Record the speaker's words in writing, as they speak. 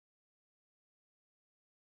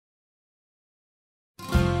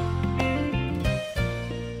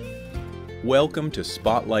Welcome to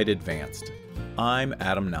Spotlight Advanced. I'm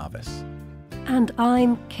Adam Navis. And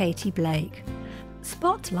I'm Katy Blake.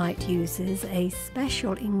 Spotlight uses a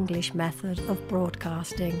special English method of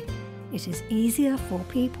broadcasting. It is easier for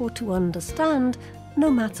people to understand no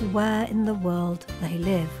matter where in the world they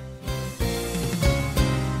live.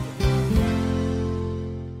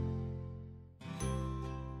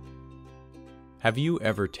 Have you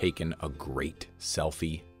ever taken a great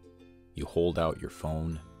selfie? You hold out your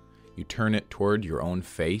phone, you turn it toward your own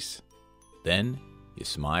face, then you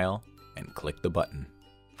smile and click the button.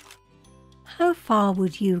 How far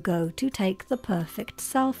would you go to take the perfect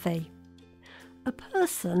selfie? A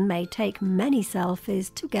person may take many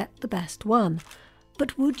selfies to get the best one,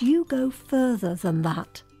 but would you go further than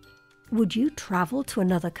that? Would you travel to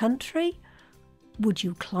another country? Would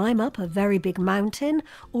you climb up a very big mountain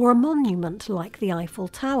or a monument like the Eiffel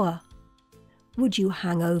Tower? Would you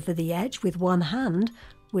hang over the edge with one hand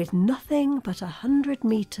with nothing but 100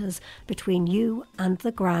 meters between you and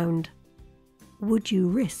the ground? Would you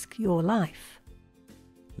risk your life?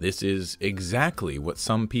 This is exactly what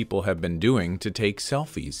some people have been doing to take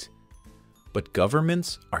selfies. But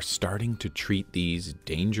governments are starting to treat these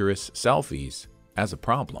dangerous selfies as a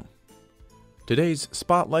problem. Today's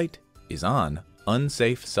Spotlight is on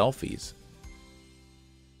Unsafe Selfies.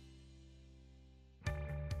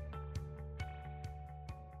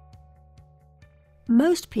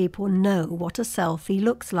 Most people know what a selfie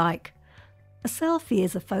looks like. A selfie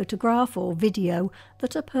is a photograph or video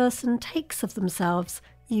that a person takes of themselves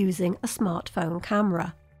using a smartphone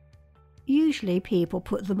camera. Usually people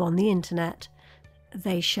put them on the internet.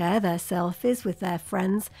 They share their selfies with their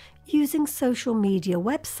friends using social media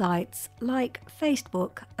websites like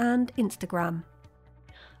Facebook and Instagram.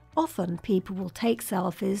 Often people will take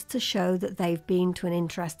selfies to show that they've been to an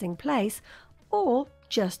interesting place or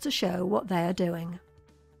just to show what they are doing.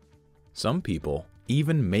 Some people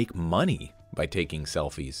even make money by taking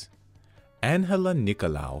selfies. Angela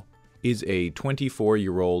Nicolau is a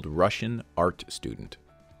 24-year-old Russian art student.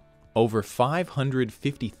 Over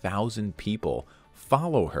 550,000 people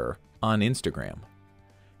follow her on Instagram.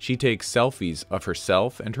 She takes selfies of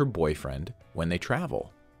herself and her boyfriend when they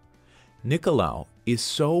travel. Nicolau is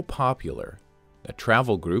so popular that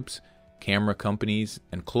travel groups, camera companies,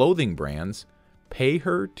 and clothing brands pay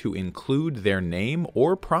her to include their name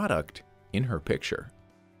or product in her picture.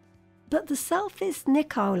 But the selfies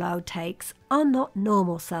Nicolau takes are not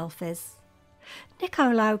normal selfies.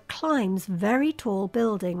 Nicolau climbs very tall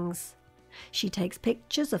buildings. She takes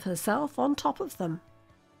pictures of herself on top of them.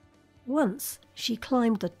 Once, she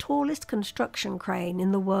climbed the tallest construction crane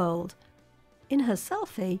in the world. In her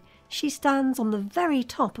selfie, she stands on the very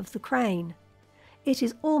top of the crane. It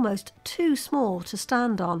is almost too small to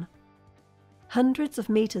stand on. Hundreds of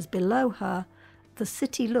meters below her, the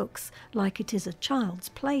city looks like it is a child's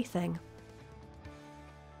plaything.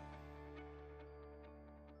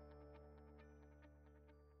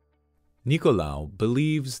 Nicolau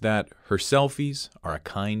believes that her selfies are a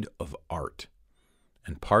kind of art,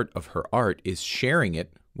 and part of her art is sharing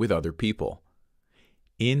it with other people.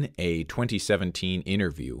 In a 2017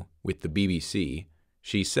 interview with the BBC,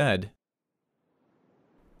 she said,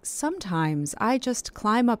 "Sometimes I just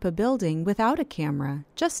climb up a building without a camera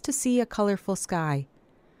just to see a colorful sky.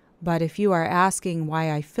 But if you are asking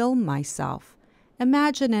why I film myself,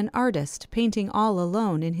 imagine an artist painting all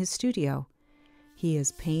alone in his studio. He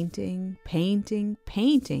is painting, painting,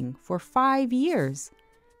 painting for 5 years.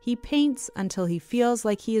 He paints until he feels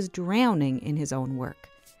like he is drowning in his own work.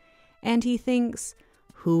 And he thinks,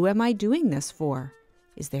 who am I doing this for?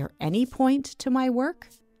 Is there any point to my work?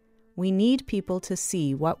 We need people to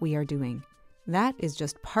see what we are doing. That is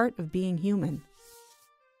just part of being human."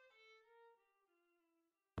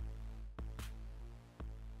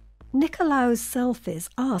 Nicolau's selfies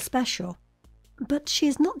are special. But she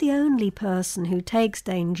is not the only person who takes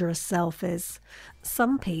dangerous selfies.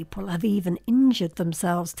 Some people have even injured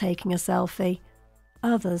themselves taking a selfie.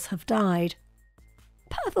 Others have died.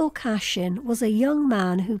 Pavel Kashin was a young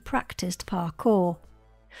man who practiced parkour.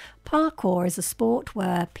 Parkour is a sport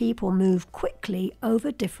where people move quickly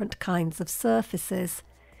over different kinds of surfaces,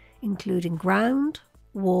 including ground,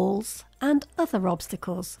 walls, and other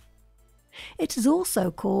obstacles. It is also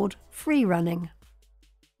called free running.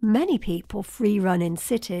 Many people free run in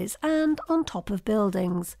cities and on top of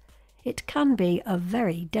buildings. It can be a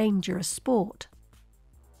very dangerous sport.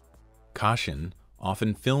 Kashin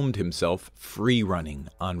often filmed himself free running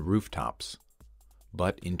on rooftops.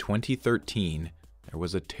 But in 2013, there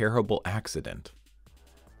was a terrible accident.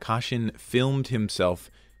 Kashin filmed himself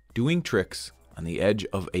doing tricks on the edge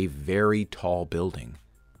of a very tall building.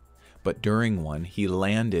 but during one he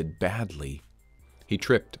landed badly. He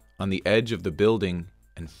tripped on the edge of the building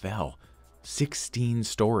and fell 16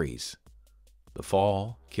 stories. The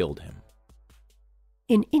fall killed him.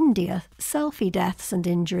 In India, selfie deaths and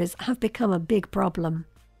injuries have become a big problem.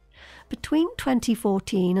 Between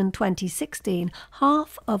 2014 and 2016,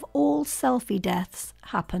 half of all selfie deaths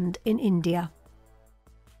happened in India.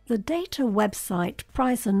 The data website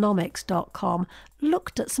Priceonomics.com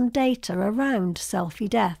looked at some data around selfie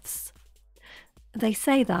deaths. They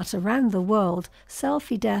say that around the world,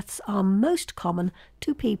 selfie deaths are most common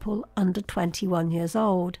to people under 21 years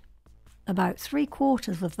old. About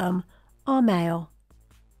 3/4 of them are male.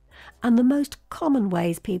 And the most common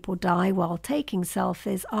ways people die while taking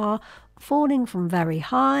selfies are falling from very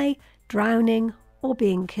high, drowning, or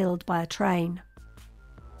being killed by a train.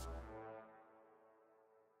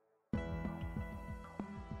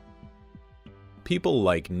 People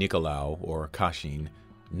like Nicolau or Kashin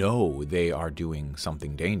know they are doing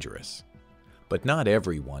something dangerous. But not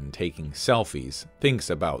everyone taking selfies thinks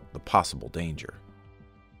about the possible danger.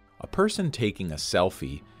 A person taking a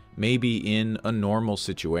selfie may be in a normal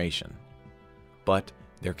situation, but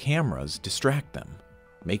their cameras distract them,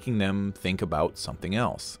 making them think about something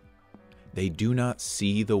else. They do not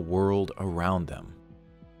see the world around them.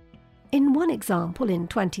 In one example in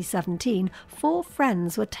 2017, 4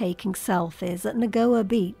 friends were taking selfies at Nagoa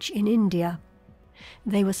Beach in India.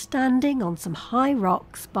 They were standing on some high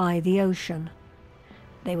rocks by the ocean.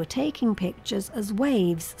 They were taking pictures as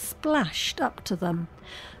waves splashed up to them.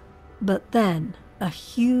 But then a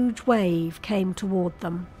huge wave came toward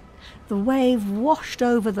them. The wave washed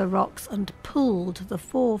over the rocks and pulled the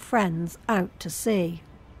 4 friends out to sea.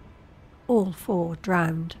 All 4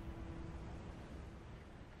 drowned.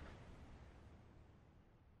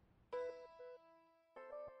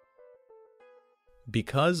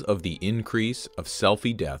 Because of the increase of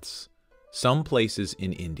selfie deaths, some places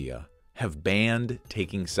in India have banned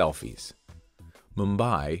taking selfies.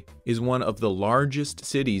 Mumbai is one of the largest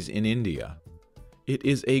cities in India. It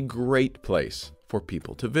is a great place for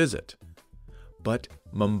people to visit. But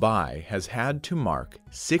Mumbai has had to mark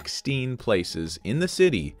 16 places in the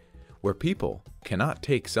city where people cannot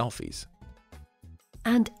take selfies.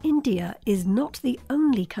 And India is not the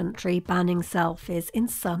only country banning selfies in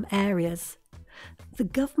some areas. The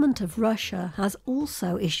government of Russia has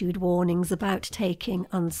also issued warnings about taking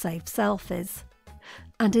unsafe selfies.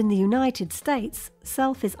 And in the United States,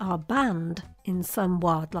 selfies are banned in some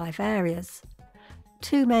wildlife areas.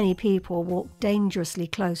 Too many people walk dangerously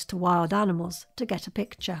close to wild animals to get a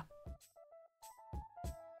picture.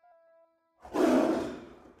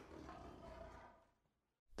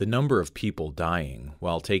 The number of people dying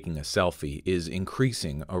while taking a selfie is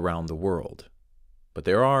increasing around the world. But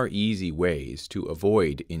there are easy ways to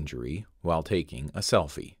avoid injury while taking a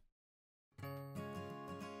selfie.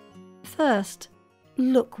 First,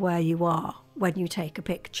 look where you are when you take a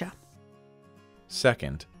picture.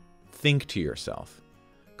 Second, think to yourself,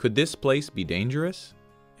 could this place be dangerous?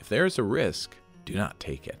 If there is a risk, do not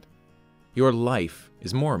take it. Your life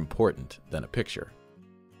is more important than a picture.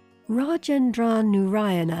 Rajendra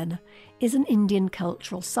Narayanan is an Indian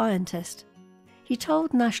cultural scientist. He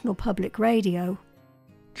told National Public Radio,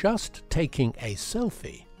 "Just taking a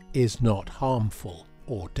selfie is not harmful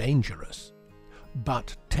or dangerous,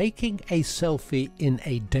 but taking a selfie in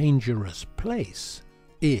a dangerous place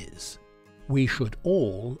is. We should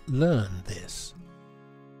all learn this."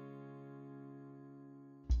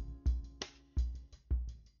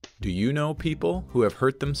 Do you know people who have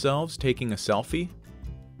hurt themselves taking a selfie?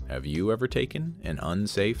 Have you ever taken an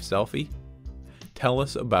unsafe selfie? Tell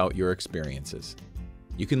us about your experiences.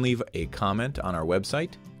 You can leave a comment on our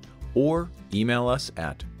website or email us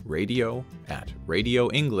at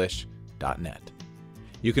radio@radioenglish.net.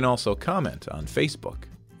 You can also comment on Facebook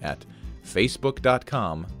at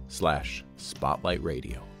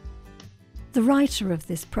facebook.com/spotlightradio. The writer of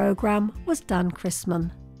this programme was Dan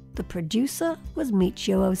Chrisman. The producer was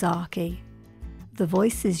Michio Ozaki. The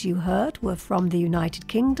voices you heard were from the United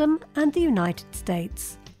Kingdom and the United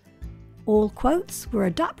States. All quotes were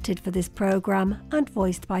adapted for this programme and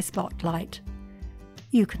voiced by Spotlight.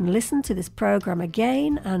 You can listen to this programme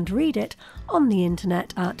again and read it on the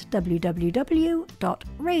internet at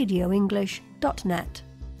www.radioenglish.net.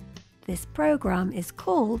 This programme is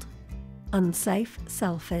called Unsafe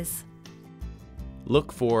Selfies.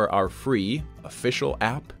 Look for our free official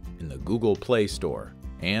app in the Google Play Store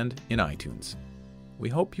and in iTunes. We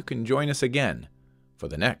hope you can join us again for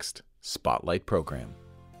the next Spotlight program.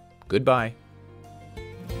 Goodbye.